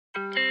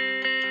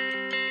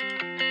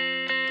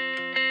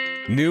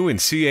New in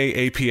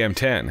CA APM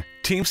 10,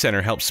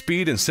 Teamcenter helps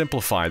speed and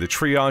simplify the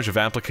triage of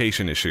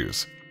application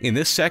issues. In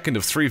this second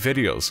of 3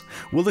 videos,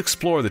 we'll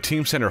explore the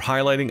Teamcenter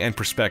highlighting and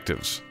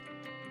perspectives.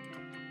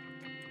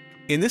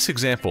 In this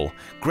example,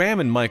 Graham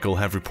and Michael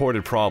have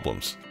reported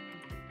problems.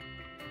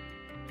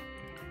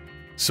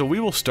 So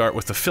we will start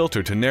with the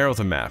filter to narrow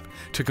the map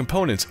to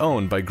components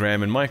owned by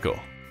Graham and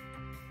Michael.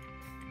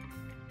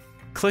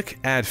 Click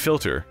Add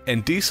Filter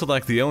and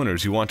deselect the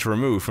owners you want to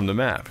remove from the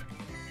map.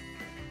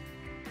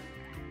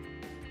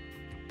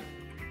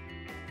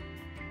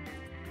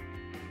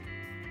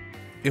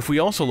 If we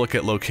also look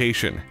at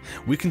location,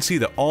 we can see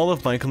that all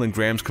of Michael and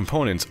Graham's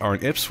components are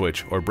in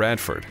Ipswich or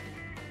Bradford.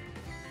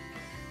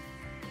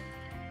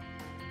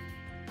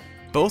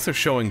 Both are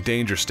showing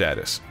danger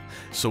status,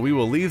 so we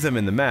will leave them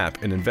in the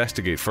map and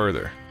investigate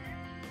further.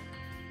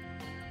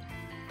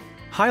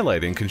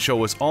 Highlighting can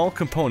show us all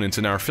components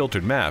in our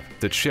filtered map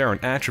that share an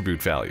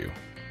attribute value.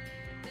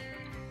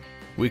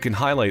 We can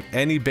highlight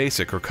any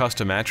basic or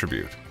custom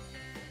attribute.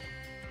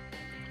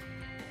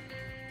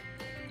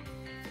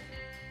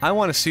 I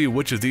want to see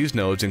which of these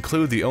nodes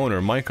include the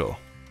owner Michael.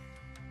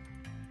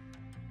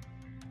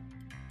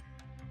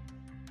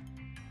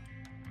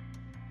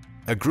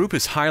 A group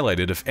is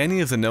highlighted if any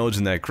of the nodes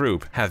in that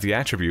group have the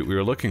attribute we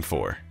are looking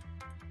for.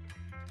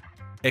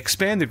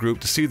 Expand the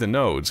group to see the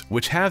nodes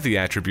which have the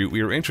attribute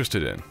we are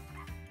interested in.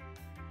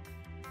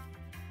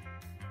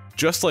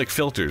 Just like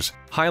filters,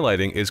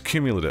 highlighting is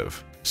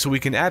cumulative, so we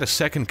can add a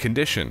second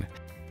condition.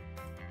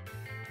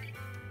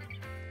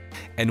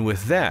 And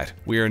with that,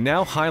 we are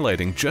now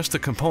highlighting just the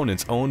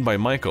components owned by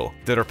Michael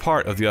that are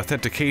part of the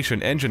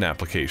authentication engine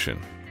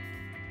application.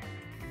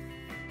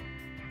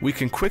 We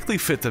can quickly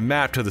fit the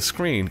map to the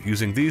screen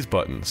using these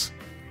buttons.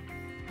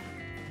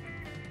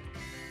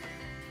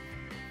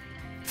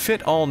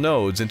 Fit all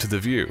nodes into the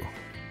view.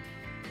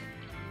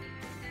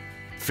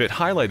 Fit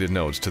highlighted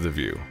nodes to the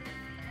view.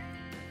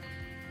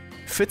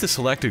 Fit the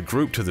selected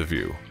group to the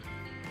view.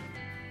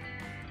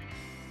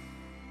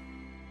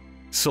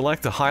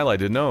 Select the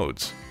highlighted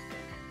nodes.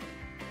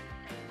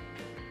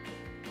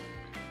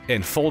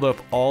 And fold up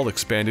all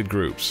expanded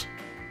groups.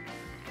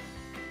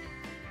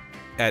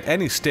 At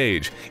any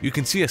stage, you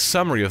can see a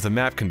summary of the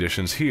map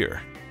conditions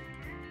here.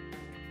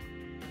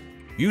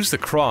 Use the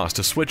cross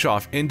to switch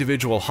off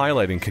individual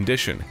highlighting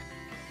condition.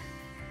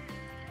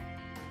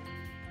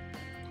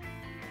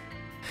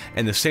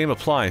 And the same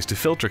applies to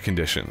filter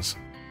conditions.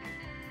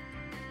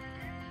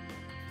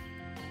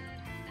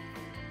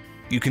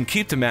 You can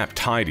keep the map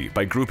tidy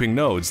by grouping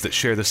nodes that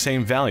share the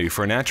same value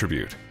for an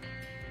attribute.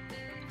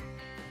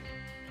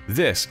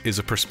 This is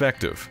a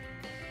perspective.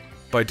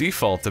 By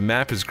default, the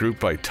map is grouped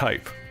by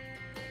type.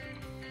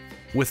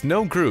 With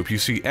no group, you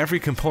see every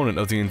component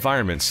of the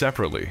environment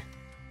separately.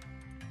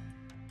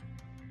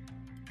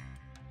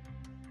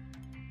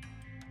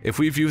 If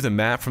we view the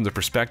map from the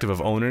perspective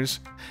of owners,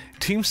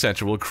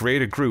 Teamcenter will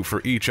create a group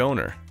for each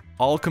owner.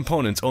 All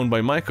components owned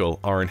by Michael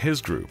are in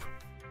his group.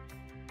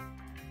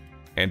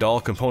 And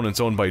all components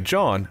owned by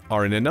John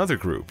are in another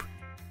group.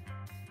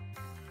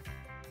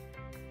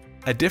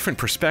 A different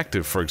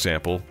perspective, for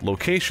example,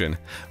 location,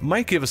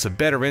 might give us a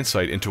better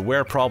insight into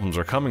where problems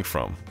are coming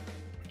from.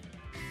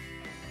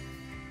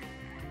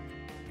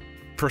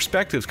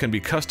 Perspectives can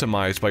be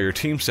customized by your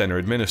Teamcenter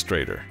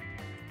administrator.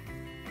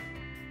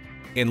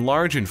 In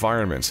large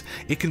environments,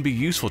 it can be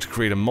useful to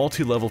create a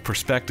multi-level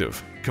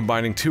perspective,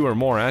 combining 2 or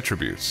more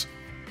attributes.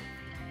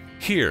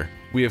 Here,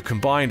 we have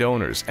combined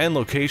owners and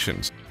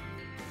locations,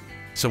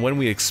 so when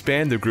we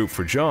expand the group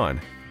for John,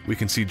 we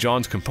can see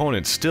John's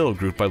components still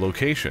grouped by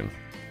location.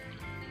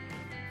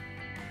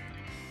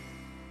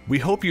 We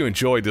hope you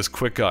enjoyed this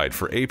quick guide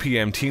for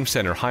APM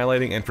Teamcenter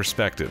highlighting and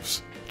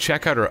perspectives.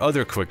 Check out our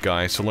other quick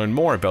guides to learn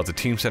more about the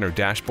Teamcenter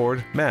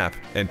dashboard, map,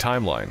 and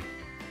timeline.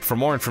 For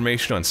more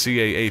information on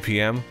CA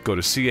APM, go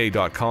to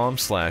ca.com/APM.